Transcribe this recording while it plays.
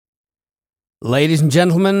Ladies and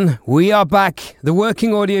gentlemen, we are back. The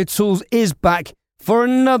Working Audio Tools is back for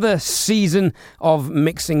another season of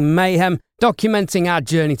Mixing Mayhem, documenting our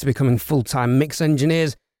journey to becoming full-time mix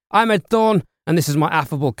engineers. I'm Ed Thorne, and this is my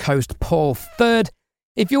affable co-host, Paul Third.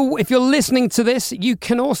 If you're listening to this, you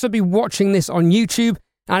can also be watching this on YouTube,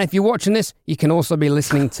 and if you're watching this, you can also be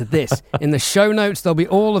listening to this. In the show notes, there'll be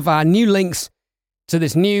all of our new links to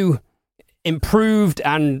this new improved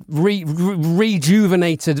and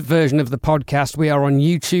rejuvenated version of the podcast. We are on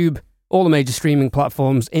YouTube, all the major streaming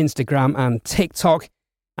platforms, Instagram and TikTok.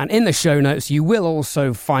 And in the show notes, you will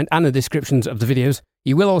also find, and the descriptions of the videos,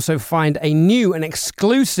 you will also find a new and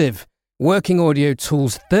exclusive Working Audio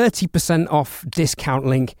Tools 30% off discount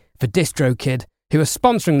link for DistroKid, who are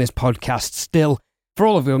sponsoring this podcast still for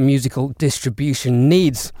all of your musical distribution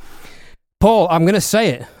needs. Paul, I'm going to say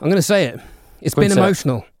it. It's been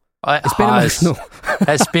emotional. It's been emotional.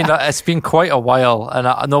 It's been quite a while, and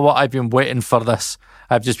I know what I've been waiting for this.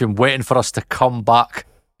 I've just been waiting for us to come back,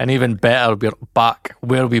 and even better, we're back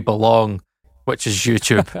where we belong, which is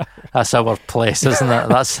YouTube. That's our place, isn't it?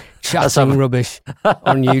 That's chatting rubbish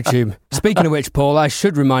on YouTube. Speaking of which, Paul, I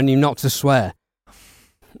should remind you not to swear.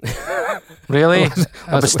 Really?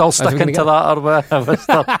 Are we still sticking to that,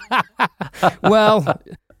 or Well,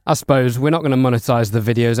 I suppose we're not going to monetize the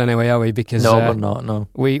videos anyway, are we? Because no, we're not. No,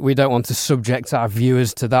 we don't want to subject our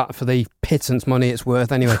viewers to that for the pittance money it's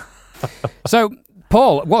worth anyway. So,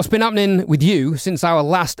 Paul, what's been happening with you since our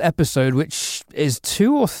last episode, which is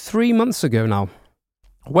 2 or 3 months ago now?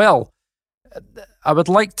 Well, I would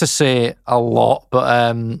like to say a lot,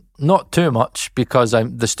 but not too much, because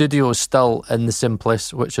the studio is still in the same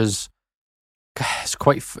place, which is it's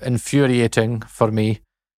quite infuriating for me,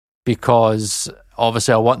 because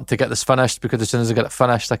obviously I want to get this finished, because as soon as I get it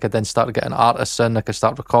finished, I could then start getting artists in, I could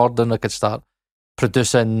start recording, I could start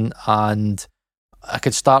producing, and I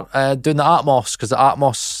could start doing the Atmos, because the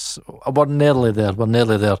Atmos, we're nearly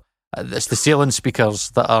there. It's the ceiling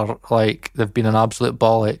speakers that are like, they've been an absolute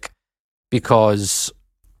bollock, because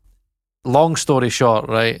long story short,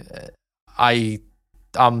 right,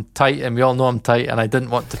 I'm tight, and we all know I'm tight, and I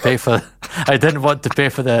didn't want to pay for the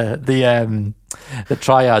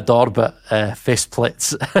Triad Orbit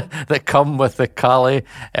faceplates that come with the Kali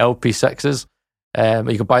LP6s.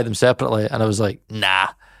 You can buy them separately, and I was like, nah,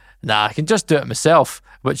 I can just do it myself,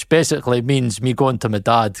 which basically means me going to my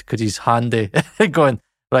dad, because he's handy, going,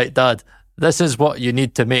 right, Dad, this is what you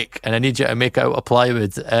need to make, and I need you to make it out of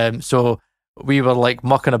plywood. So we were like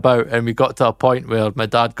mucking about, and we got to a point where my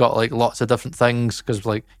dad got like lots of different things, because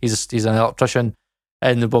like he's an electrician,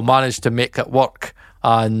 and we managed to make it work.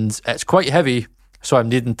 And it's quite heavy, so I'm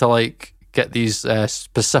needing to like get these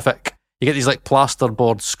specific. You get these like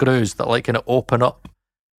plasterboard screws that like kind of open up,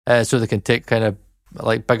 so they can take kind of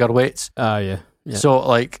like bigger weights. Oh yeah. So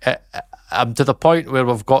like I'm to the point where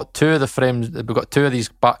we've got 2 of the frames. We've got 2 of these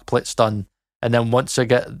back plates done, and then once I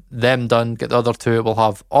get them done, get the other 2, we'll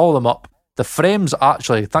have all of them up. The frames,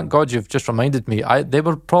 actually, thank God you've just reminded me, they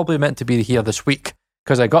were probably meant to be here this week,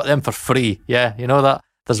 because I got them for free. Yeah, you know that?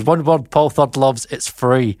 There's one word Paul Third loves, it's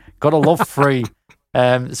free. Gotta love free.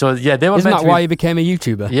 So yeah, they were Isn't meant that to why you became a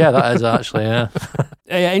YouTuber? Yeah, that is actually, yeah.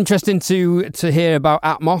 Yeah, interesting to hear about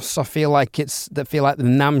Atmos. I feel like the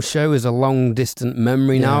NAMM show is a long distant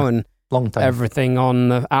memory now, and long time. Everything on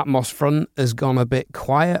the Atmos front has gone a bit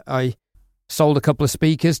quiet. I sold a couple of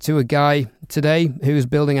speakers to a guy today who's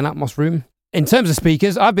building an Atmos room. In terms of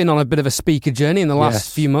speakers, I've been on a bit of a speaker journey in the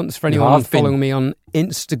last few months. For anyone following me on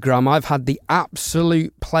Instagram, I've had the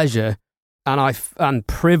absolute pleasure and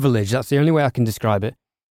privilege, that's the only way I can describe it,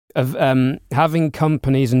 of having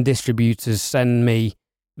companies and distributors send me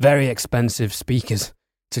very expensive speakers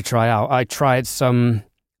to try out. I tried some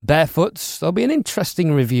Barefoots. There'll be an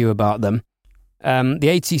interesting review about them. The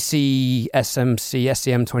ATC SMC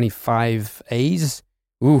SCM25As.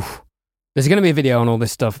 Ooh, there's going to be a video on all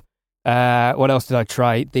this stuff. What else did I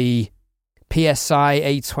try? The PSI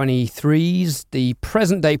A23s, the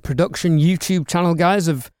Present Day Production YouTube channel guys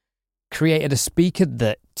have created a speaker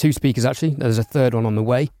 2 speakers actually. There's a third one on the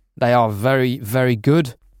way. They are very, very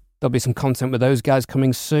good. There'll be some content with those guys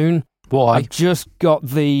coming soon. Why? I just got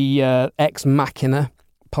the Ex Machina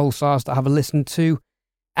Pulsars to have a listen to.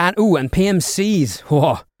 And PMCs.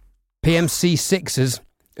 Whoa. PMC 6s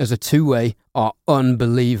as a 2-way are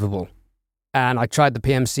unbelievable. And I tried the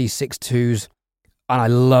PMC 6.2s, and I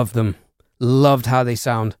loved them. Loved how they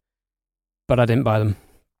sound. But I didn't buy them.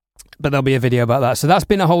 But there'll be a video about that. So that's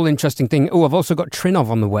been a whole interesting thing. Oh, I've also got Trinov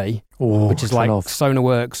on the way, which is Trinov. Like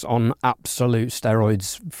Sonarworks on absolute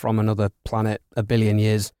steroids from another planet, a billion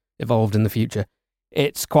years evolved in the future.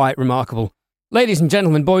 It's quite remarkable. Ladies and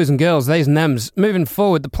gentlemen, boys and girls, theys and thems, moving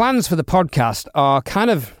forward, the plans for the podcast are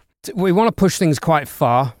we want to push things quite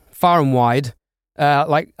far and wide.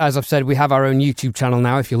 Like, as I've said, we have our own YouTube channel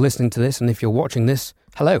now. If you're listening to this and if you're watching this,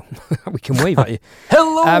 hello. We can wave at you.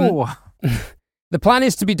 Hello! The plan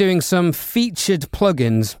is to be doing some featured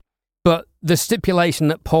plugins, but the stipulation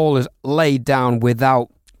that Paul has laid down without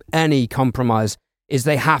any compromise is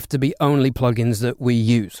they have to be only plugins that we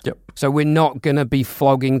use. Yep. So we're not going to be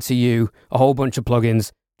flogging to you a whole bunch of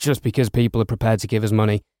plugins just because people are prepared to give us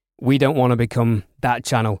money. We don't want to become that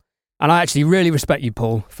channel. And I actually really respect you,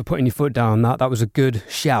 Paul, for putting your foot down on that. That was a good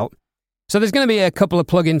shout. So there's going to be a couple of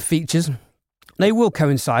plugin features. They will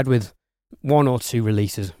coincide with 1 or 2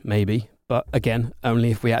 releases, maybe. But again,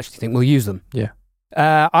 only if we actually think we'll use them. Yeah.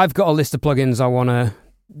 I've got a list of plugins I want to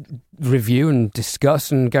review and discuss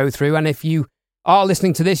and go through. And if you are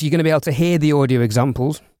listening to this, you're going to be able to hear the audio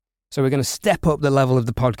examples. So we're going to step up the level of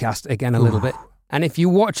the podcast again a little bit. And if you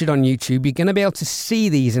watch it on YouTube, you're going to be able to see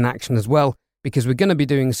these in action as well, because we're going to be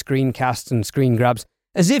doing screencasts and screen grabs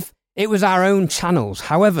as if it was our own channels.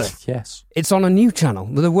 However, yes, it's on a new channel,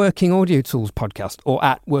 the Working Audio Tools podcast, or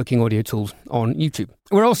at Working Audio Tools on YouTube.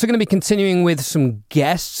 We're also going to be continuing with some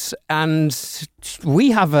guests, and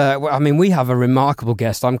we have a remarkable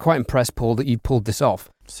guest. I'm quite impressed, Paul, that you pulled this off.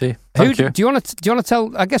 See, thank you. Do you want to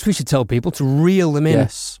tell? I guess we should tell people to reel them in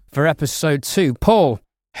for episode 2. Paul,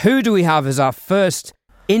 who do we have as our first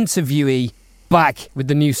interviewee back with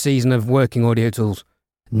the new season of Working Audio Tools?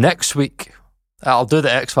 Next week, I'll do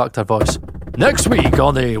the X Factor voice. Next week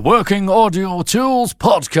on the Working Audio Tools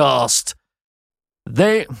podcast,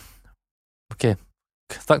 okay,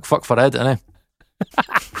 thank fuck for editing, eh?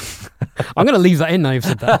 I'm going to leave that in now you've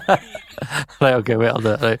said that. Right, okay, wait, I'll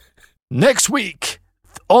do it, right. Next week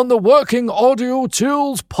on the Working Audio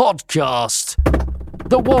Tools podcast,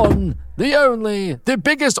 the one, the only, the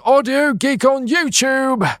biggest audio geek on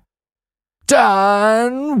YouTube,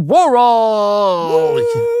 Dan Worrell.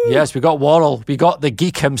 Yes, we got Worrell. We got the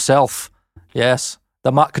geek himself. Yes,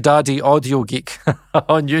 the Mac Daddy audio geek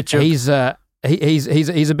on YouTube.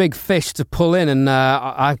 He's a big fish to pull in, and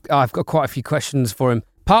I've got quite a few questions for him.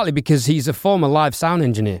 Partly because he's a former live sound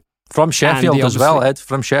engineer from Sheffield as well, Ed.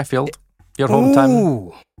 From Sheffield, your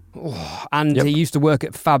hometown. And he used to work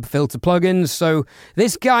at Fab Filter Plugins, so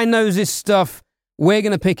this guy knows his stuff. We're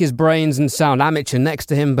going to pick his brains and sound amateur next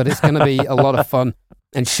to him, but it's going to be a lot of fun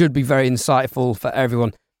and should be very insightful for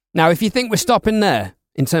everyone. Now, if you think we're stopping there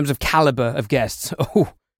in terms of caliber of guests,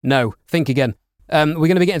 no, think again. We're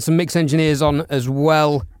going to be getting some mix engineers on as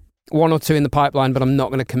well, 1 or 2 in the pipeline, but I'm not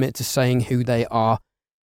going to commit to saying who they are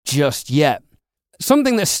just yet.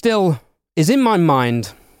 Something that still is in my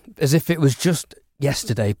mind as if it was just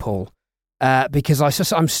yesterday, Paul, because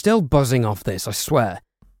I'm still buzzing off this, I swear,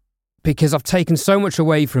 because I've taken so much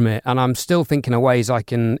away from it, and I'm still thinking of ways I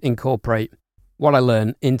can incorporate what I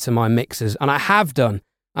learn into my mixes, and I have done,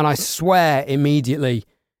 and I swear immediately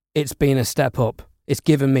it's been a step up. It's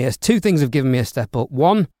given me 2 things have given me a step up.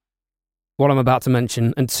 1, what I'm about to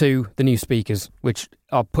mention, and 2, the new speakers, which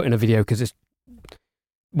I'll put in a video because it's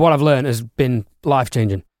what I've learned has been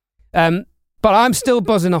life-changing. But I'm still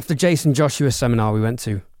buzzing off the Jason Joshua seminar we went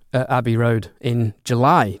to at Abbey Road in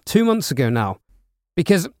July, 2 months ago now,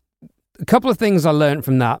 because a couple of things I learned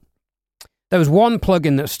from that. There was one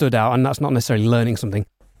plugin that stood out, and that's not necessarily learning something,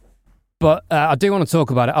 but I do want to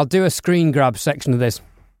talk about it. I'll do a screen grab section of this,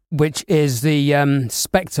 which is the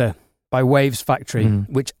Spectre by Waves Factory,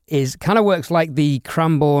 which kind of works like the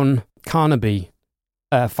Cranbourne Carnaby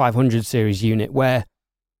 500 series unit, where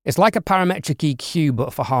it's like a parametric EQ,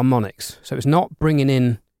 but for harmonics. So it's not bringing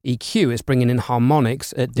in EQ, it's bringing in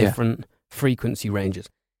harmonics at different frequency ranges.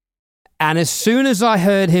 And as soon as I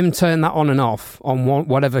heard him turn that on and off on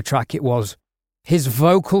whatever track it was, his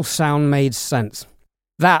vocal sound made sense.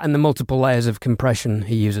 That and the multiple layers of compression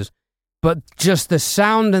he uses. But just the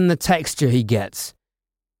sound and the texture he gets,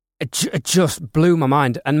 it just blew my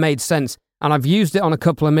mind and made sense. And I've used it on a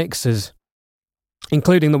couple of mixes,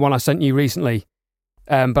 including the one I sent you recently.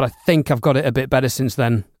 But I think I've got it a bit better since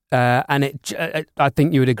then. And I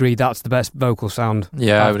think you would agree that's the best vocal sound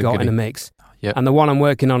I've got in a mix. Yep. And the one I'm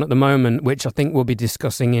working on at the moment, which I think we'll be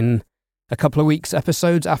discussing in a couple of weeks'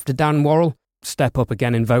 episodes after Dan Worrell, step up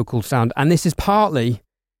again in vocal sound. And this is partly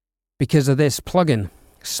because of this plugin,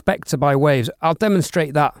 Spectre by Waves. I'll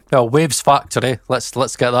demonstrate that. Oh, Waves Factory. Let's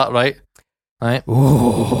get that right. Right.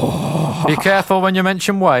 Ooh. Be careful when you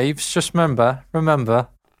mention waves. Just remember.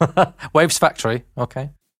 Waves Factory.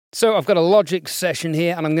 Okay. So I've got a Logic session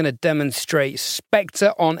here, and I'm going to demonstrate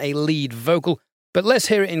Spectre on a lead vocal. But let's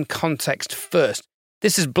hear it in context first.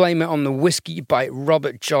 This is Blame It on the Whiskey by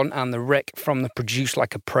Robert John and the Wreck from the Produce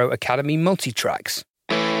Like a Pro Academy multitracks.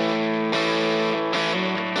 Blame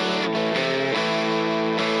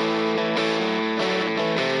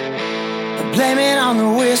it on the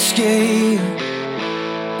whiskey,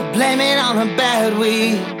 blame it on a bad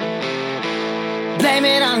week, blame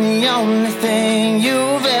it on the only thing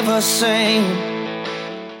you've ever seen.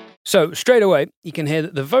 So straight away, you can hear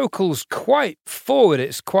that the vocal's quite forward,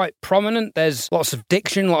 it's quite prominent, there's lots of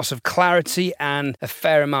diction, lots of clarity, and a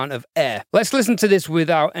fair amount of air. Let's listen to this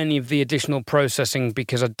without any of the additional processing,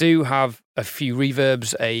 because I do have a few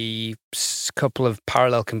reverbs, a couple of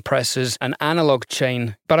parallel compressors, an analog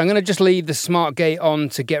chain, but I'm going to just leave the smart gate on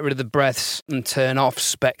to get rid of the breaths and turn off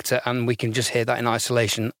Spectre, and we can just hear that in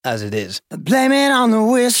isolation as it is. Blame it on the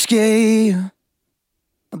whiskey,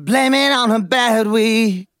 blame it on a bad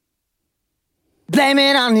week, blame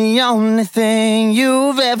it on the only thing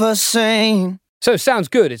you've ever seen. So it sounds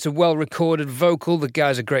good. It's a well-recorded vocal. The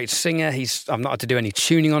guy's a great singer. I've not had to do any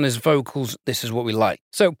tuning on his vocals. This is what we like.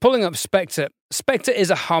 So pulling up Spectre. Spectre is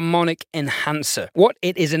a harmonic enhancer. What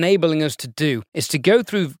it is enabling us to do is to go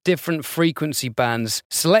through different frequency bands,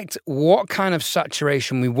 select what kind of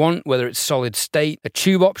saturation we want, whether it's solid state, a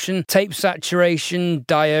tube option, tape saturation,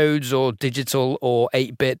 diodes, or digital or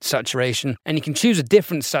 8-bit saturation, and you can choose a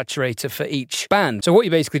different saturator for each band. So what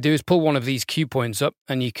you basically do is pull one of these cue points up,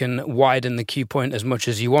 and you can widen the cue point as much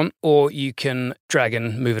as you want, or you can drag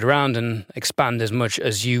and move it around and expand as much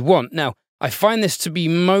as you want. Now, I find this to be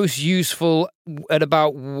most useful at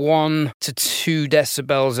about 1 to 2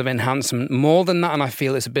 decibels of enhancement. More than that, and I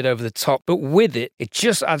feel it's a bit over the top. But with it, it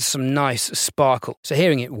just adds some nice sparkle. So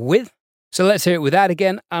hearing it with. So let's hear it with that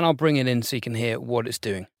again, and I'll bring it in so you can hear what it's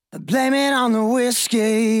doing. Blame it on the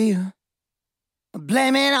whiskey,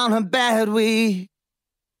 blame it on a bad week,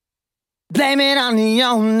 blame it on the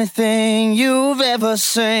only thing you've ever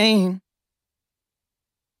seen.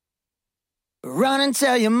 Run and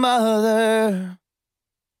tell your mother,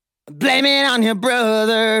 blame it on your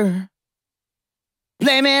brother,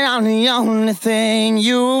 blame it on the only thing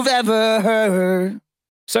you've ever heard.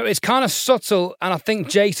 So it's kind of subtle, and I think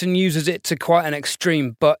Jason uses it to quite an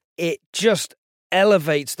extreme, but it just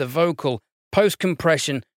elevates the vocal.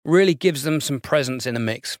 Post-compression really gives them some presence in a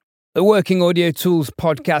mix. The Working Audio Tools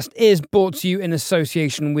podcast is brought to you in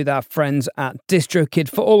association with our friends at DistroKid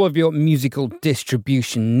for all of your musical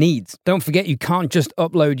distribution needs. Don't forget, you can't just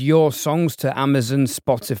upload your songs to Amazon,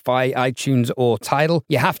 Spotify, iTunes, or Tidal.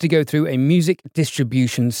 You have to go through a music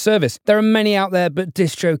distribution service. There are many out there, but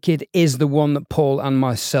DistroKid is the one that Paul and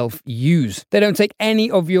myself use. They don't take any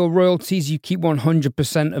of your royalties. You keep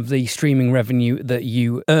 100% of the streaming revenue that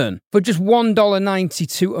you earn. For just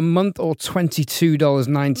 $1.92 a month or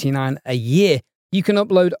 $22.99 a year, you can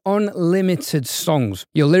upload unlimited songs.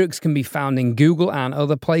 Your lyrics can be found in Google and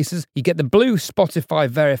other places. You get the blue Spotify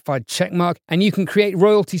verified checkmark, and you can create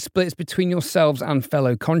royalty splits between yourselves and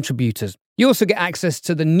fellow contributors. You also get access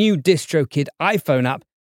to the new DistroKid iPhone app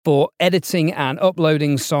for editing and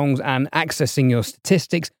uploading songs and accessing your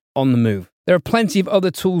statistics on the move. There are plenty of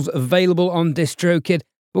other tools available on DistroKid.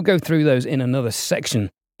 We'll go through those in another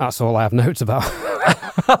section. That's all I have notes about.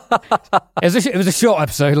 It was a short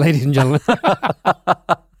episode, ladies and gentlemen.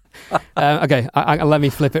 Okay, let me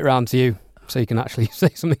flip it round to you so you can actually say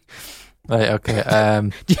something. Right, okay.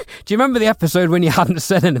 Do you remember the episode when you hadn't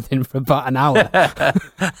said anything for about an hour?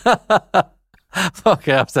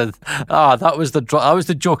 Okay, I said, that was the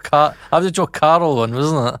Joe Carroll one,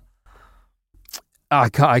 wasn't it? I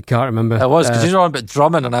can't remember. It was, because you were on about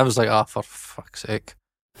drumming, and I was like, for fuck's sake.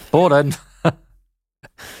 Boring.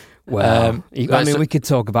 Well, we could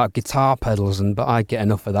talk about guitar pedals, but I get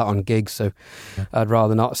enough of that on gigs, so I'd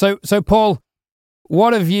rather not. So Paul,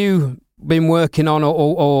 what have you been working on,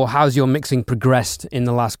 or how's your mixing progressed in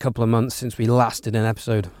the last couple of months since we last did an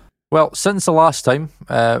episode? Well, since the last time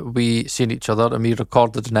we seen each other and we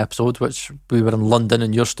recorded an episode, which we were in London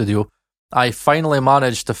in your studio, I finally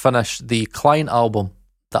managed to finish the Klein album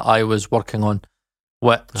that I was working on,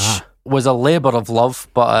 which was a labour of love,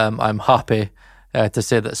 but I'm happy to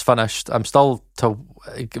say that it's finished. I'm still to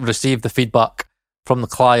receive the feedback from the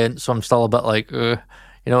client, so I'm still a bit like, you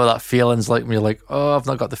know what that feeling's like when you're like, I've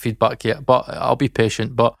not got the feedback yet, but I'll be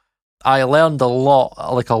patient. But I learned a lot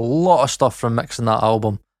of stuff from mixing that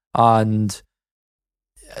album, and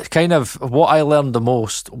kind of what I learned the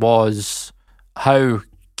most was how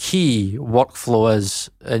key workflow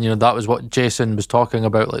is, and that was what Jason was talking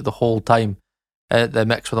about like the whole time at the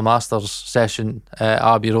Mix with the Masters session at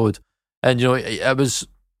Abbey Road. And it was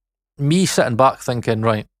me sitting back thinking,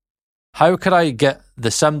 right, how could I get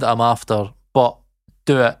the sim that I'm after, but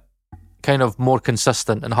do it kind of more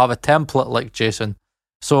consistent and have a template like Jason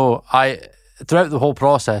So throughout the whole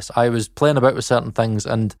process, I was playing about with certain things,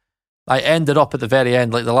 and I ended up at the very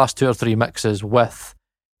end, like the last 2 or 3 mixes, with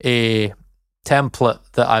a template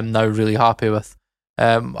that I'm now really happy with.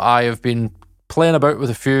 I have been playing about with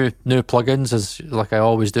a few new plugins, as like I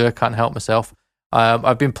always do. I can't help myself.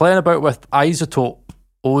 I've been playing about with Isotope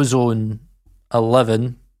Ozone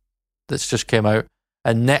 11 that's just came out,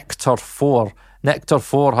 and Nectar 4. Nectar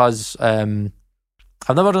 4 has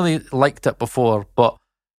I've never really liked it before, but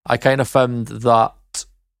I kind of found that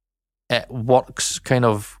it works kind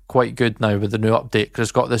of quite good now with the new update, because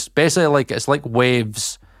it's got this basically it's like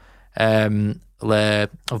Waves, the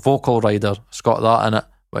vocal rider. It's got that in it,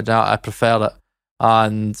 which I prefer it,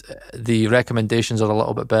 and the recommendations are a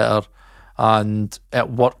little bit better, and it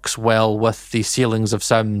works well with the ceilings of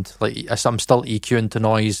sound. Like I'm still EQing to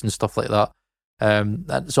noise and stuff like that.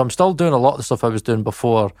 So I'm still doing a lot of the stuff I was doing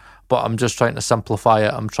before, but I'm just trying to simplify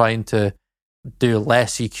it. I'm trying to do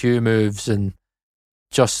less EQ moves and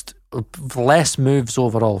just less moves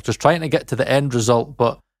overall. Just trying to get to the end result,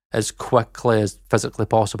 but as quickly as physically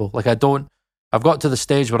possible. Like I've got to the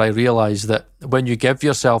stage where I realise that when you give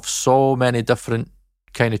yourself so many different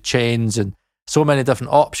kind of chains and so many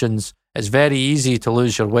different options, it's very easy to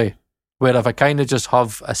lose your way. Where if I kind of just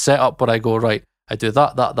have a setup where I go, right, I do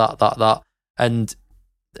that, and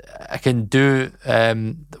I can do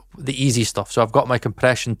the easy stuff. So I've got my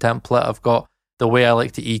compression template, I've got the way I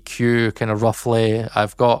like to EQ kind of roughly,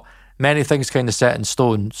 I've got many things kind of set in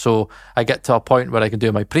stone. So I get to a point where I can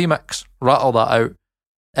do my premix, rattle that out,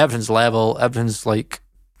 everything's level, everything's like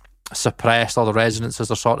suppressed, all the resonances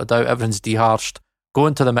are sorted out, everything's deharshed, go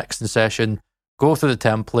into the mixing session, go through the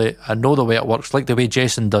template, I know the way it works, like the way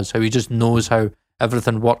Jason does, how he just knows how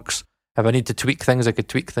everything works. If I need to tweak things, I could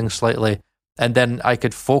tweak things slightly, and then I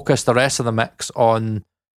could focus the rest of the mix on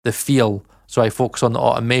the feel. So I focus on the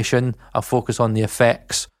automation, I focus on the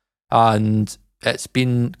effects, and it's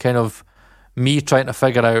been kind of me trying to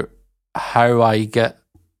figure out how I get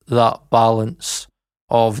that balance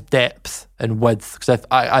of depth and width, because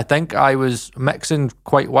I think I was mixing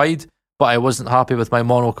quite wide, but I wasn't happy with my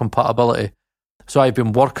mono compatibility. So I've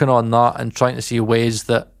been working on that and trying to see ways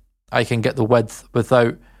that I can get the width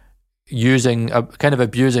without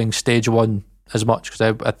abusing stage 1 as much, because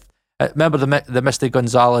I remember the Misty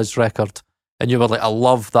Gonzalez record, and you were like, I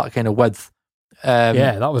love that kind of width.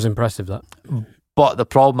 Yeah, that was impressive, that. But the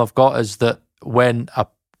problem I've got is that when I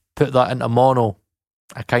put that into mono,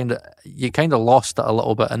 you kind of lost it a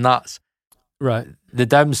little bit, and that's right. The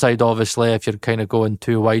downside, obviously, if you're kind of going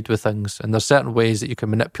too wide with things, and there's certain ways that you can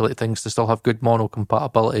manipulate things to still have good mono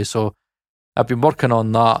compatibility. So I've been working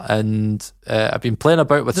on that, and I've been playing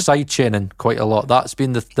about with sidechaining quite a lot. That's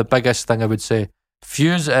been the biggest thing, I would say.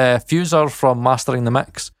 Fuser from Mastering the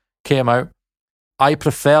Mix came out. I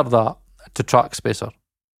prefer that to Track Spacer.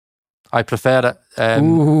 I prefer it.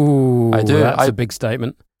 Ooh, I do. That's a big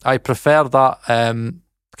statement. I prefer that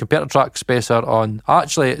compared to Track Spacer on.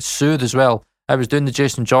 Actually, it's Soothe as well. I was doing the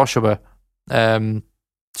Jason Joshua Soothe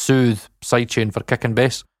sidechain for kick and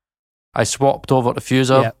bass. I swapped over to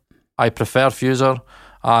Fuser. Yep. I prefer Fuser,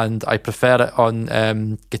 and I prefer it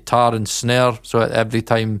on guitar and snare. So every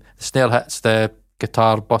time the snare hits the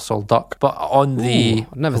guitar, bus will duck. But on I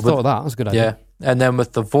never thought of that. That's a good idea. Yeah, and then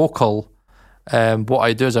with the vocal, what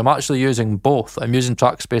I do is I'm actually using both. I'm using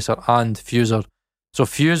Track Spacer and Fuser. So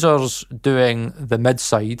Fuser's doing the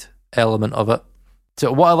mid-side element of it.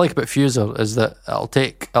 So what I like about Fuser is that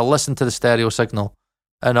I'll listen to the stereo signal,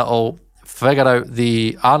 and it'll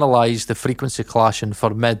analyse the frequency clashing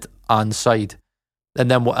for mid and side, and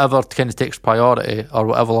then whatever kind of takes priority or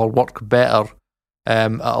whatever will work better,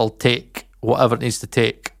 it'll take whatever it needs to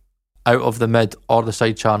take out of the mid or the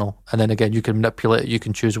side channel, and then again you can manipulate it, you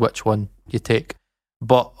can choose which one you take.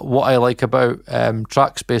 But what I like about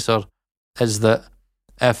Track Spacer is that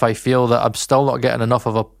if I feel that I'm still not getting enough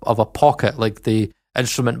of a pocket, like the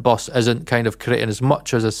instrument bus isn't kind of creating as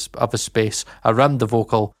much of a space around the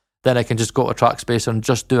vocal, then I can just go to Track Spacer and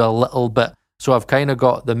just do a little bit. So I've kind of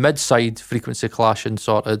got the mid-side frequency clashing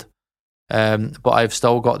sorted, but I've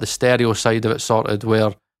still got the stereo side of it sorted,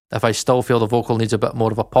 where if I still feel the vocal needs a bit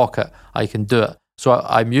more of a pocket, I can do it. So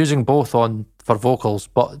I'm using both for vocals,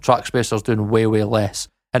 but Track Spacer's doing way, way less.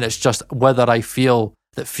 And it's just whether I feel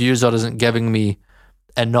that Fuser isn't giving me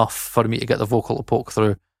enough for me to get the vocal to poke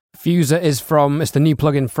through. Fuser it's the new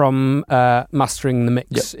plugin from Mastering the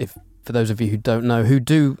Mix. Yep. For those of you who don't know,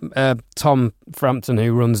 Tom Frampton,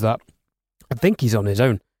 who runs that, I think he's on his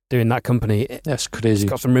own doing that company. That's crazy. He's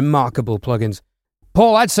got some remarkable plugins.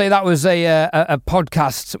 Paul, I'd say that was a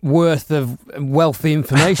podcast's worth of wealthy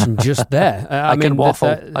information just there. I can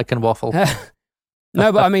waffle.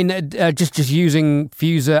 No, but I mean, just using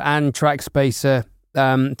Fuser and Track Spacer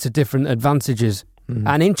to different advantages.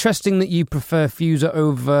 And interesting that you prefer Fuser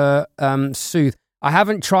over Soothe. I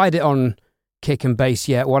haven't tried it on kick and bass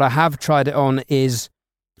yet. What I have tried it on is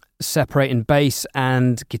separating bass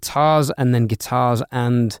and guitars, and then guitars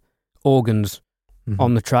and organs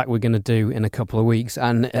on the track we're going to do in a couple of weeks.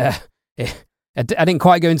 And I didn't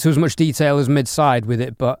quite go into as much detail as Mid-Side with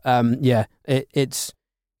it, but it's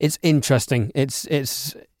interesting.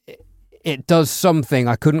 It does something.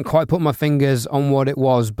 I couldn't quite put my fingers on what it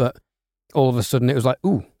was, but all of a sudden it was like,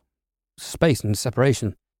 ooh, space and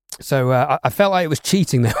separation. So I felt like it was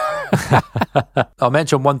cheating there. I'll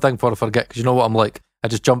mention one thing before I forget, because you know what I'm like. I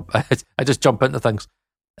just jump into things.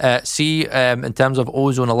 In terms of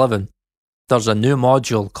Ozone 11, there's a new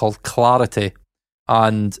module called Clarity,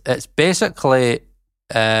 and it's basically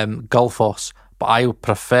Gullfoss, but I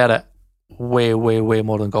prefer it way, way, way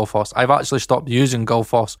more than Gullfoss. I've actually stopped using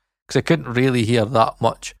Gullfoss because I couldn't really hear that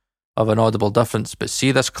much of an audible difference. But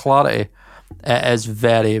see, this Clarity, it is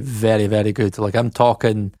very, very, very good. Like, I'm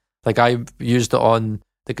talking, like, I used it on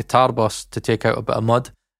the guitar bus to take out a bit of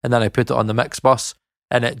mud, and then I put it on the mix bus,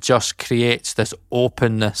 and it just creates this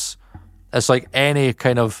openness. It's like any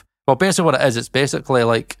kind of, well, basically what it is, it's basically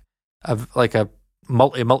like a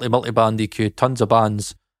multi-band EQ, tons of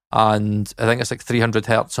bands, and I think it's like 300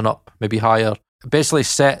 hertz and up, maybe higher. Basically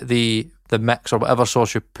set the mix or whatever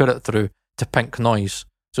source you put it through to pink noise.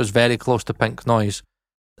 So it's very close to pink noise.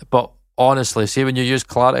 But honestly, see, when you use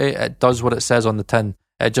Clarity, it does what it says on the tin.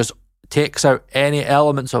 It just takes out any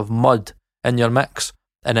elements of mud in your mix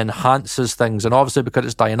and enhances things. And obviously, because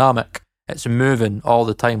it's dynamic, it's moving all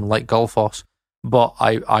the time like Gullfoss. But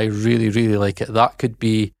I really, really like it. That could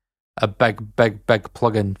be a big, big, big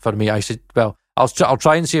plugin for me. I'll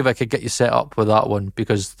try and see if I could get you set up with that one,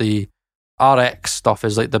 because the RX stuff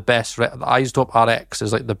is like the best. The iZotope RX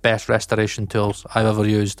is like the best restoration tools I've ever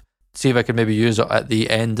used. See if I can maybe use it at the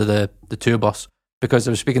end of the two bus, because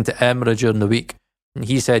I was speaking to Emra during the week, and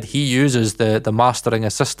he said he uses the mastering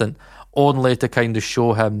assistant only to kind of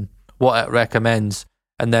show him what it recommends,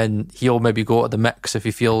 and then he'll maybe go to the mix if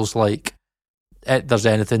he feels like there's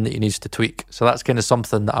anything that he needs to tweak. So that's kind of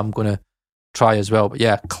something that I'm going to try as well. But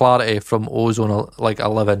yeah, Clarity from Ozone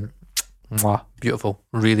 11, mwah, beautiful,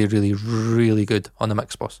 really, really, really good on the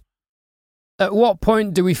mix bus. At what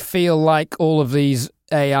point do we feel like all of these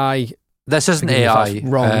AI? This isn't AI.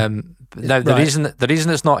 Wrong. Now the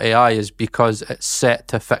reason it's not AI is because it's set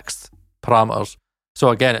to fixed parameters. So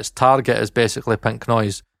again, its target is basically pink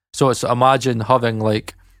noise. So it's, imagine having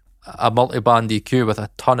like a multi-band EQ with a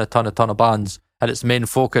ton of bands, and its main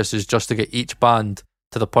focus is just to get each band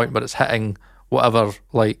to the point where it's hitting whatever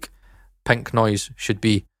like pink noise should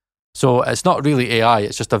be. So it's not really AI,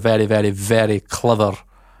 it's just a very, very, very clever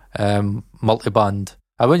multi-band.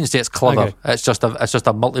 I wouldn't say it's clever. Okay. It's just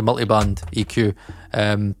a multi-band EQ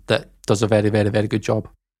that does a very, very, very good job.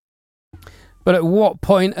 But at what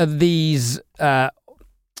point are these, so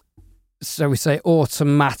we say,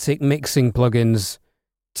 automatic mixing plugins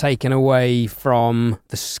taken away from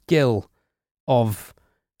the skill of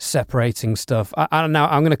separating stuff? I don't know.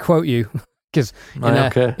 I'm going to quote you because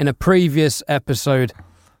in a previous episode,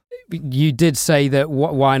 you did say that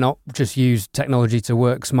why not just use technology to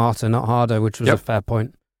work smarter, not harder, which was a fair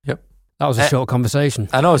point. Yep. That was a short conversation.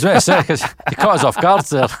 I know, I was very sick because you caught us off guard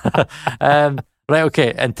there. Right,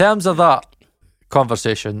 okay. In terms of that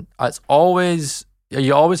conversation,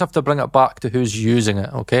 you always have to bring it back to who's using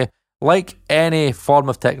it, okay? Like any form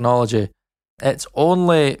of technology, it's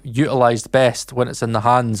only utilised best when it's in the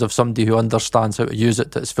hands of somebody who understands how to use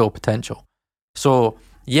it to its full potential. So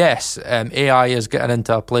yes, AI is getting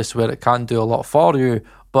into a place where it can do a lot for you,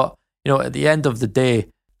 but at the end of the day,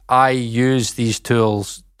 I use these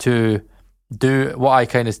tools to do what I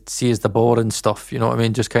kind of see as the boring stuff. You know what I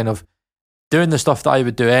mean? Just kind of doing the stuff that I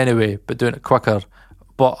would do anyway, but doing it quicker.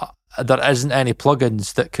 But there isn't any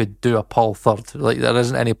plugins that could do a Paul third. Like, there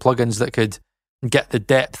isn't any plugins that could get the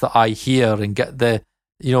depth that I hear and get the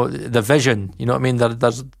vision. You know what I mean?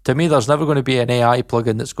 To me, there's never going to be an AI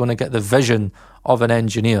plugin that's going to get the vision of an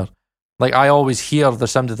engineer. Like, I always hear the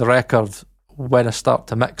sound of the record when I start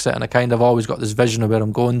to mix it, and I kind of always got this vision of where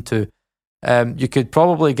I'm going to. You could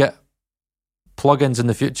probably get plugins in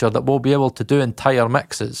the future that will be able to do entire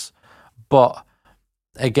mixes, but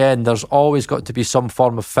again, there's always got to be some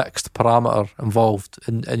form of fixed parameter involved.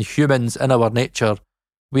 And humans, in our nature,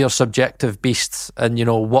 we are subjective beasts, and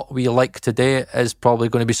what we like today is probably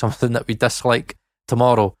going to be something that we dislike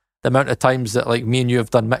tomorrow. The amount of times that like me and you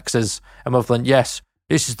have done mixes and we've done, yes,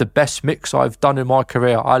 this is the best mix I've done in my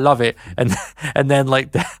career, I love it, and then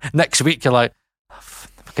like the next week you're like,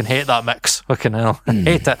 fucking hate that mix. Fucking hell.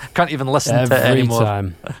 Hate it. Can't even listen to it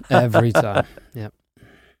anymore. Every time. Yep.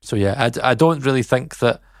 So yeah, I don't really think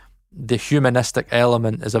that the humanistic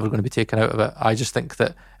element is ever going to be taken out of it. I just think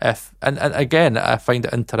that and again, I find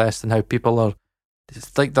it interesting how people are,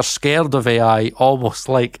 it's like they're scared of AI, almost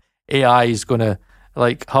like AI is going to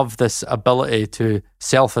like have this ability to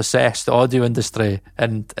self-assess the audio industry,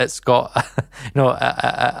 and it's got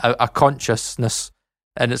a consciousness,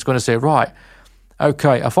 and it's going to say, right,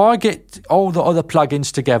 okay, if I get all the other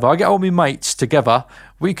plugins together, I get all my mates together,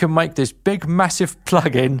 we can make this big massive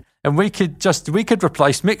plugin, and we could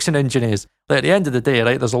replace mixing engineers. Like, at the end of the day,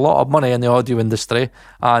 right, there's a lot of money in the audio industry,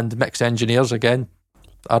 and mix engineers, again,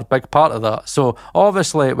 are a big part of that. So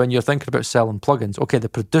obviously when you're thinking about selling plugins, okay, the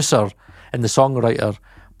producer and the songwriter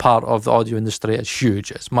part of the audio industry is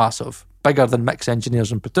huge, it's massive, bigger than mix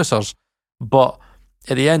engineers and producers. But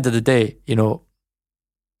at the end of the day,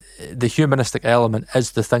 the humanistic element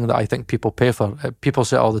is the thing that I think people pay for. People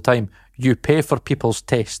say it all the time, you pay for people's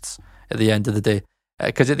tastes at the end of the day.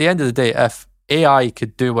 Because at the end of the day, if AI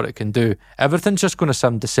could do what it can do, everything's just going to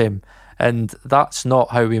sound the same. And that's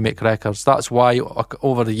not how we make records. That's why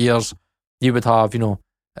over the years you would have,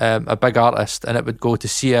 a big artist, and it would go to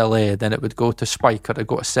CLA, then it would go to Spike, or it would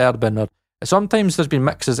go to Serbin, or sometimes there's been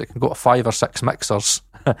mixes that can go to 5 or 6 mixers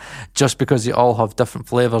just because they all have different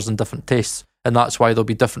flavours and different tastes, and that's why there'll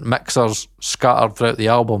be different mixers scattered throughout the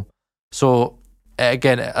album. So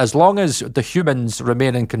again, as long as the humans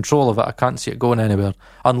remain in control of it, I can't see it going anywhere,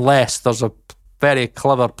 unless there's a very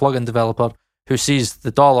clever plugin developer who sees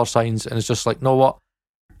the dollar signs and is just like, know what,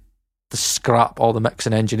 to scrap all the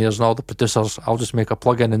mixing engineers and all the producers, I'll just make a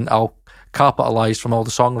plugin and I'll capitalise from all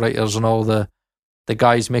the songwriters and all the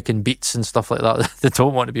guys making beats and stuff like that that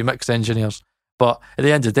don't want to be mix engineers. But at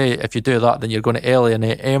the end of the day, if you do that, then you're going to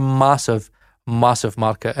alienate a massive, massive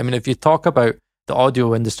market. I mean, if you talk about the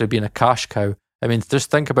audio industry being a cash cow, I mean, just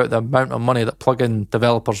think about the amount of money that plugin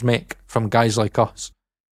developers make from guys like us,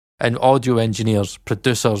 and audio engineers,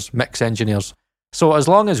 producers, mix engineers. So as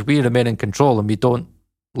long as we remain in control and we don't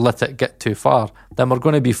let it get too far, then we're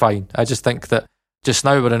going to be fine. I just think that just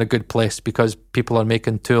now we're in a good place because people are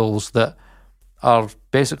making tools that are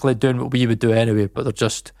basically doing what we would do anyway, but they're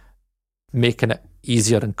just making it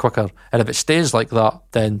easier and quicker. And if it stays like that,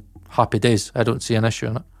 then happy days. I don't see an issue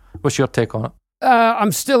in it. What's your take on it?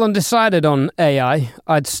 I'm still undecided on AI.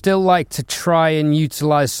 I'd still like to try and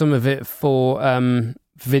utilise some of it for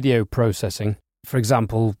video processing. For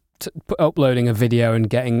example, uploading a video and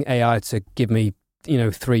getting AI to give me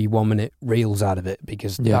 3 1-minute reels out of it,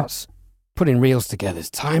 because that's putting reels together is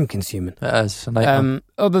time consuming. It is.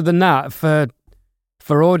 Other than that,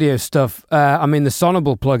 for audio stuff, I mean, the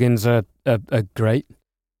Sonable plugins are great.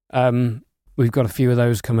 We've got a few of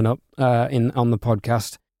those coming up on the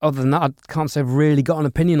podcast. Other than that, I can't say I've really got an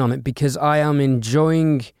opinion on it, because I am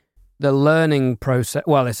enjoying the learning process.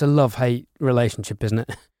 Well, it's a love-hate relationship, isn't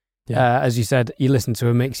it? Yeah. As you said, you listened to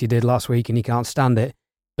a mix you did last week and you can't stand it.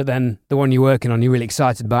 But then the one you're working on, you're really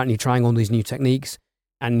excited about, and you're trying all these new techniques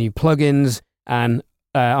and new plugins. And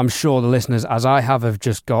I'm sure the listeners, as I have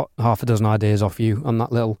just got half a dozen ideas off you on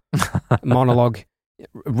that little monologue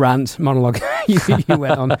you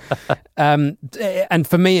went on. And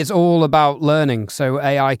for me, it's all about learning. So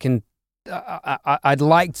AI can, I'd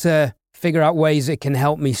like to figure out ways it can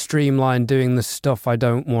help me streamline doing the stuff I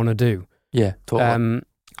don't want to do. Yeah, totally.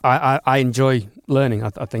 I enjoy learning.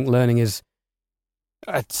 I think learning is,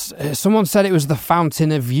 someone said it was the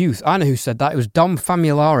fountain of youth. I know who said that. It was Dom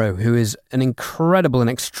Famularo, who is an incredible and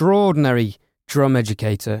extraordinary drum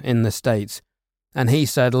educator in the States. And he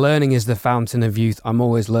said, learning is the fountain of youth. I'm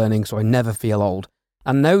always learning, so I never feel old.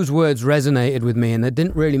 And those words resonated with me, and they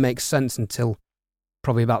didn't really make sense until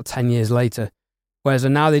probably about 10 years later. Whereas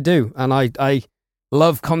now they do. And I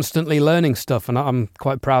love constantly learning stuff, and I'm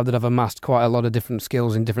quite proud that I've amassed quite a lot of different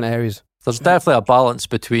skills in different areas. There's definitely a balance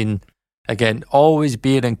between, again, always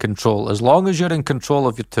being in control. As long as you're in control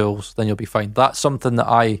of your tools, then you'll be fine. That's something that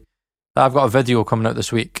I've got a video coming out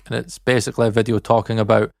this week, and it's basically a video talking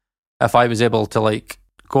about if I was able to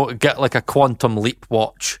go get a quantum leap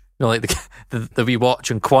watch, like the wee watch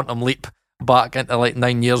and quantum leap back into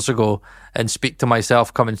 9 years ago, and speak to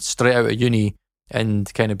myself coming straight out of uni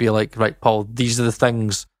and kind of be like, right, Paul, these are the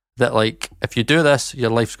things that if you do this, your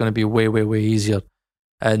life's going to be way, way, way easier.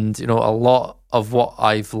 And a lot of what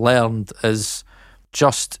I've learned is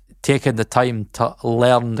just taking the time to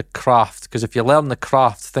learn the craft, because if you learn the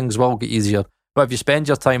craft, things will get easier. But if you spend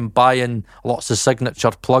your time buying lots of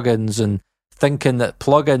signature plugins and thinking that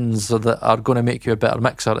plugins are going to make you a better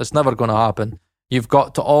mixer, it's never going to happen. You've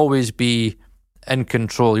got to always be in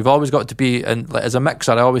control. You've always got to be, and as a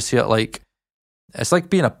mixer, I always see it it's like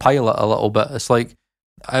being a pilot a little bit. It's like,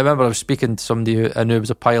 I remember I was speaking to somebody who I knew was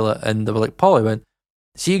a pilot, and they were like, Polly went,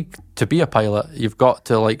 see, to be a pilot, you've got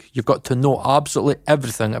to know absolutely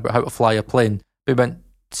everything about how to fly a plane. But he went,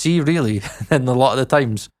 see, really, and a lot of the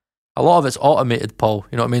times, a lot of it's automated, Paul.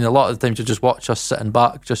 You know what I mean? A lot of the times you just watch us sitting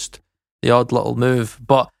back, just the odd little move.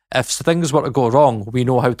 But if things were to go wrong, we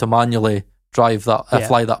know how to manually drive that,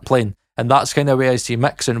 fly that plane. And that's kind of where I see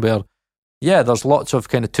mixing, where, yeah, there's lots of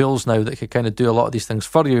kind of tools now that can kind of do a lot of these things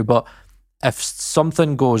for you, but if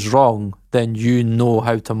something goes wrong, then you know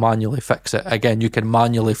how to manually fix it. Again, you can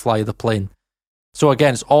manually fly the plane. So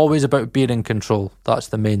again, it's always about being in control. That's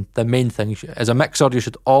the main thing. As a mixer, you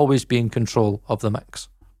should always be in control of the mix.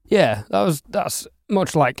 Yeah, that's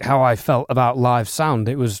much like how I felt about live sound.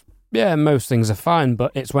 It was, yeah, most things are fine,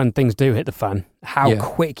 but it's when things do hit the fan. How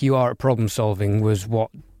quick you are at problem solving was what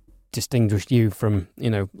distinguished you from,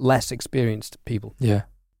 less experienced people. Yeah.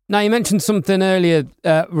 Now, you mentioned something earlier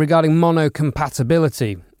regarding mono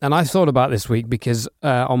compatibility, and I thought about this week because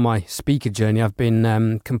on my speaker journey, I've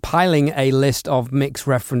been compiling a list of mix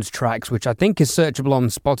reference tracks, which I think is searchable on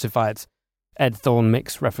Spotify. It's Ed Thorne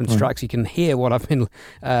mix reference tracks. You can hear what I've been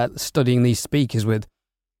studying these speakers with.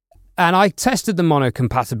 And I tested the mono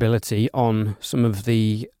compatibility on some of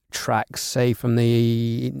the tracks, say from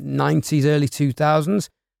the 90s, early 2000s,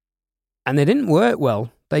 and they didn't work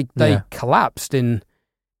well. They collapsed in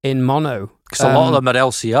mono. Because a lot of them are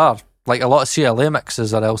LCR. Like a lot of CLA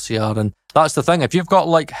mixes are LCR, and that's the thing. If you've got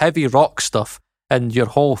like heavy rock stuff and your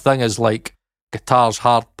whole thing is like guitars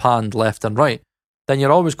hard panned left and right, then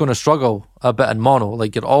you're always going to struggle a bit in mono.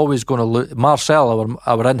 Like you're always going to lose. Marcel,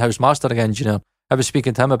 our in-house mastering engineer, I was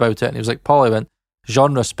speaking to him about it, and he was like, Paul, I went,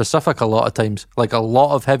 genre specific a lot of times. Like a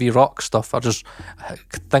lot of heavy rock stuff are just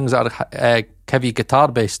things that are heavy guitar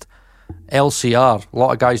based. LCR, a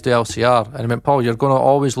lot of guys do LCR, and I mean, Paul, you're going to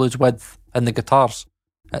always lose width in the guitars.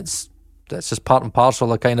 It's just part and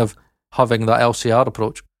parcel of kind of having that LCR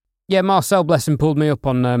approach. Yeah, Marcel, bless him, pulled me up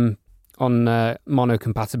on mono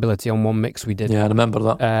compatibility on one mix we did. Yeah, I remember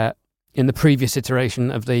that. In the previous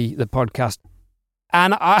iteration of the podcast.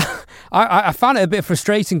 And I found it a bit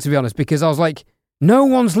frustrating, to be honest, because I was like, no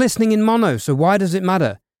one's listening in mono, so why does it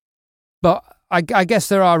matter? But I guess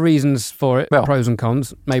there are reasons for it, pros and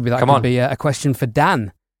cons. Maybe that could be a question for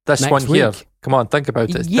Dan. This next one week. here, come on, think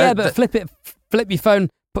about it. Yeah, but flip your phone.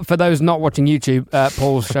 But for those not watching YouTube,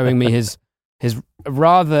 Paul's showing me his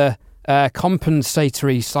rather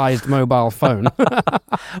compensatory sized mobile phone.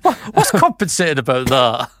 What's compensated about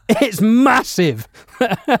that? It's massive.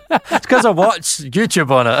 It's because I watch YouTube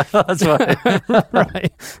on it. That's why.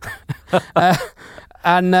 Right.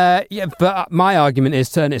 But my argument is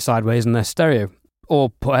turn it sideways and they're stereo, or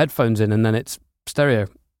put headphones in and then it's stereo.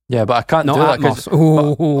 Yeah, but I can't do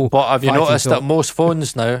that. But have you noticed that most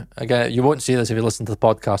phones now, again, you won't see this if you listen to the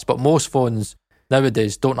podcast, but most phones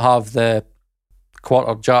nowadays don't have the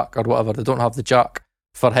quarter jack or whatever. They don't have the jack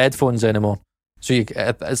for headphones anymore. So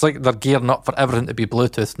it's like they're gearing up for everything to be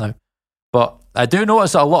Bluetooth now. But I do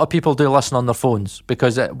notice that a lot of people do listen on their phones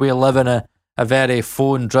because we live in a very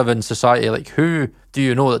phone-driven society. Like, who do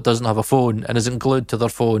you know that doesn't have a phone and isn't glued to their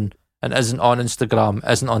phone and isn't on Instagram,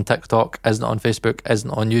 isn't on TikTok, isn't on Facebook, isn't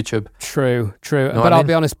on YouTube? True. You know but I'll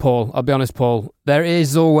be honest, Paul. There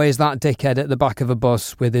is always that dickhead at the back of a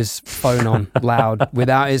bus with his phone on loud,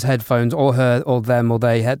 without his headphones, or her, or them, or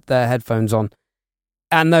they had their headphones on.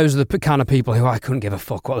 And those are the kind of people who I couldn't give a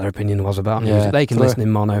fuck what their opinion was about music. They can listen in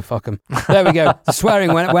mono, fuck them. There we go. The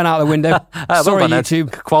swearing went out the window. Sorry,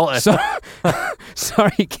 YouTube. Quality.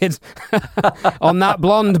 Sorry, kids. On that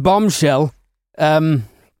blonde bombshell, was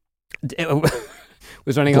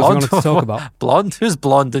there anything else you wanted to talk about? Blonde? Who's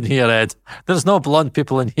blonde in here, Ed? There's no blonde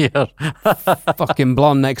people in here. Fucking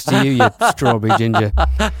blonde next to you, you strawberry ginger.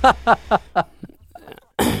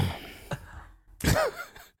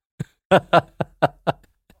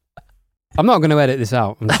 I'm not going to edit this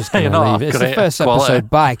out. I'm just going to leave it. It's the first episode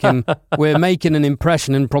back, and we're making an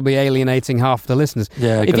impression and probably alienating half the listeners.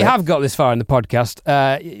 Yeah, if you have got this far in the podcast,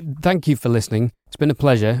 thank you for listening. It's been a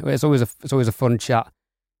pleasure. It's always a fun chat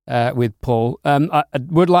with Paul. I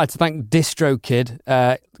would like to thank DistroKid.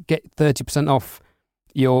 Get 30% off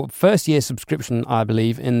your first year subscription, I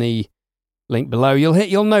believe, in the link below.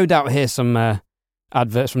 You'll no doubt hear some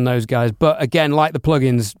adverts from those guys, but again, like the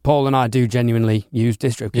plugins, Paul and I do genuinely use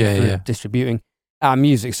DistroKid for distributing our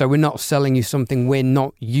music, so we're not selling you something we're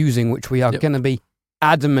not using, which we are going to be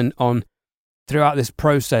adamant on throughout this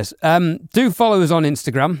process. Do follow us on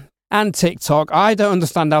Instagram and TikTok. I don't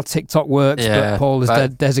understand how TikTok works, but Paul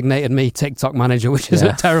has designated me TikTok manager, which is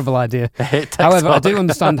a terrible idea. However, I do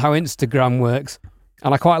understand how Instagram works,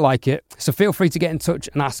 and I quite like it, so feel free to get in touch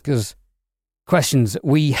and ask us questions.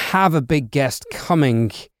 We have a big guest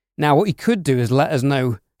coming. Now, what you could do is let us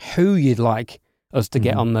know who you'd like us to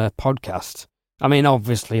get on the podcast. I mean,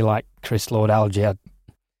 obviously, like Chris Lord-Alge, I'd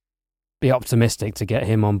be optimistic to get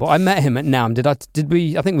him on. But I met him at NAMM. Did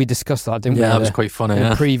we? I think we discussed that, didn't we? Yeah, that was quite funny. In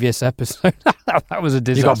a previous episode. That was a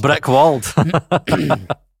disaster. You got brick walled.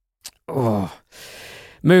 Oh.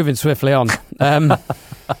 Moving swiftly on.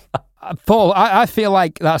 Paul, I feel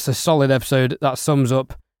like that's a solid episode. That sums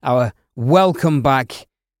up our welcome back.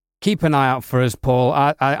 Keep an eye out for us, Paul.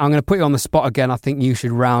 I'm going to put you on the spot again. I think you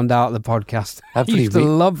should round out the podcast. You used to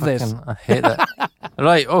love this. I hate that.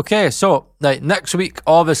 Right, okay. So, next week,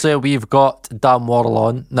 obviously, we've got Dan Worrell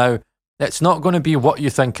on. Now, it's not going to be what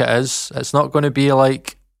you think it is. It's not going to be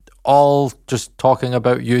like all just talking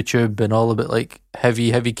about YouTube and all about like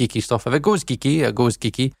heavy geeky stuff. If it goes geeky, it goes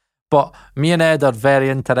geeky. But me and Ed are very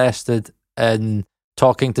interested in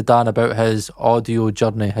talking to Dan about his audio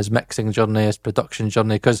journey, his mixing journey, his production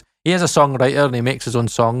journey, because he is a songwriter and he makes his own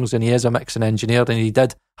songs and he is a mixing engineer and he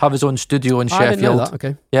did have his own studio in Sheffield. I didn't know that.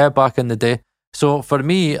 Okay. Yeah, back in the day. So for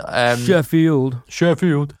me...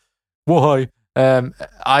 Sheffield. Why?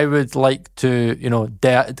 I would like to,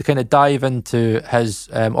 to kind of dive into his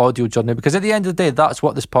audio journey, because at the end of the day, that's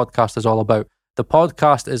what this podcast is all about. The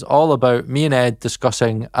podcast is all about me and Ed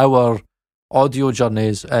discussing our audio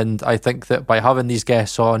journeys, and I think that by having these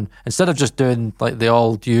guests on, instead of just doing like the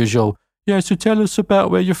old usual, so tell us about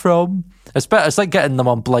where you're from, it's better. It's like getting them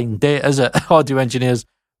on blind date, is it? Audio engineers.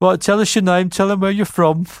 Well, tell us your name, tell them where you're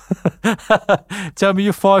from. Tell me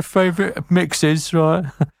your 5 favourite mixes, right?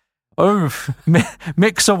 Oh,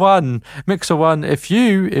 mixer one. If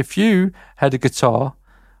you had a guitar,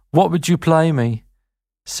 what would you play me?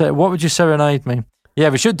 So, what would you serenade me? Yeah,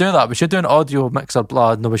 we should do that. We should do an audio mixer.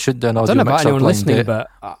 No, we should do an audio mixer. I don't know about anyone listening, date. But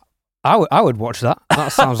I would watch that. That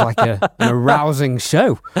sounds like an arousing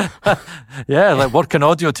show. Yeah, like working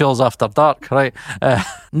audio tools after dark, right?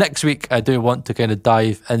 Next week, I do want to kind of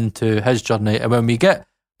dive into his journey. And when we get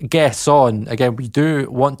guests on, again, we do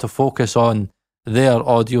want to focus on their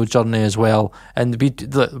audio journey as well. And we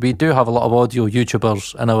do have a lot of audio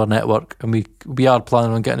YouTubers in our network, and we are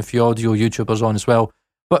planning on getting a few audio YouTubers on as well.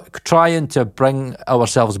 But trying to bring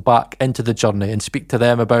ourselves back into the journey and speak to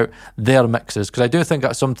them about their mixes, because I do think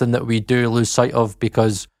that's something that we do lose sight of,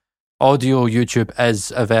 because audio YouTube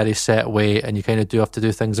is a very set way, and you kind of do have to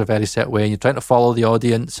do things a very set way, and you're trying to follow the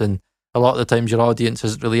audience, and a lot of the times your audience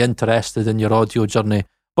isn't really interested in your audio journey.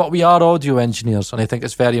 But we are audio engineers, and I think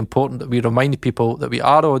it's very important that we remind people that we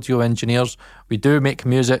are audio engineers. We do make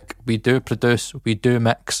music, we do produce, we do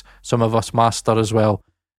mix, some of us master as well.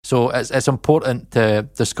 So it's important to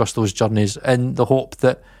discuss those journeys in the hope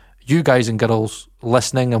that you guys and girls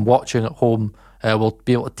listening and watching at home will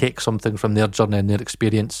be able to take something from their journey and their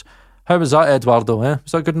experience. How was that, Eduardo? Was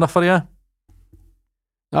that good enough for you?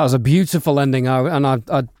 That was a beautiful ending, and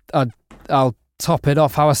I'll top it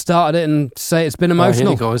off how I started it and say it's been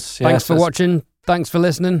emotional. Here he goes. Thanks for watching. Thanks for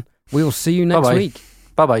listening. We'll see you next week.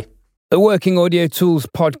 Bye-bye. The Working Audio Tools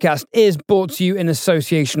podcast is brought to you in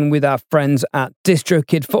association with our friends at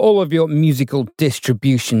DistroKid for all of your musical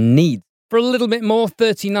distribution needs. For a little bit more,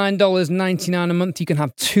 $39.99 a month, you can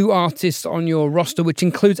have 2 artists on your roster, which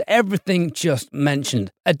includes everything just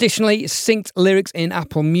mentioned. Additionally, synced lyrics in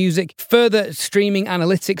Apple Music, further streaming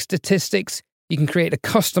analytics statistics. You can create a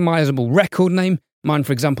customizable record name. Mine,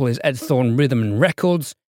 for example, is Ed Thorne Rhythm and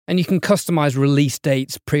Records. And you can customize release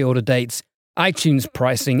dates, pre-order dates, iTunes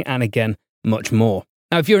pricing, and again, much more.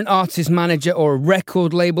 Now, if you're an artist manager or a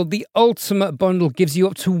record label, the Ultimate Bundle gives you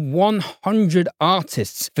up to 100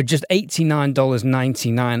 artists for just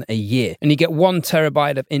 $89.99 a year. And you get 1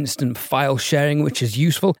 terabyte of instant file sharing, which is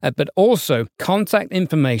useful, but also contact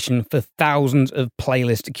information for thousands of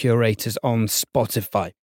playlist curators on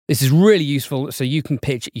Spotify. This is really useful so you can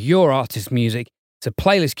pitch your artist music to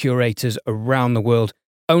playlist curators around the world,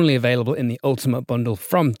 only available in the Ultimate Bundle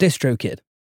from DistroKid.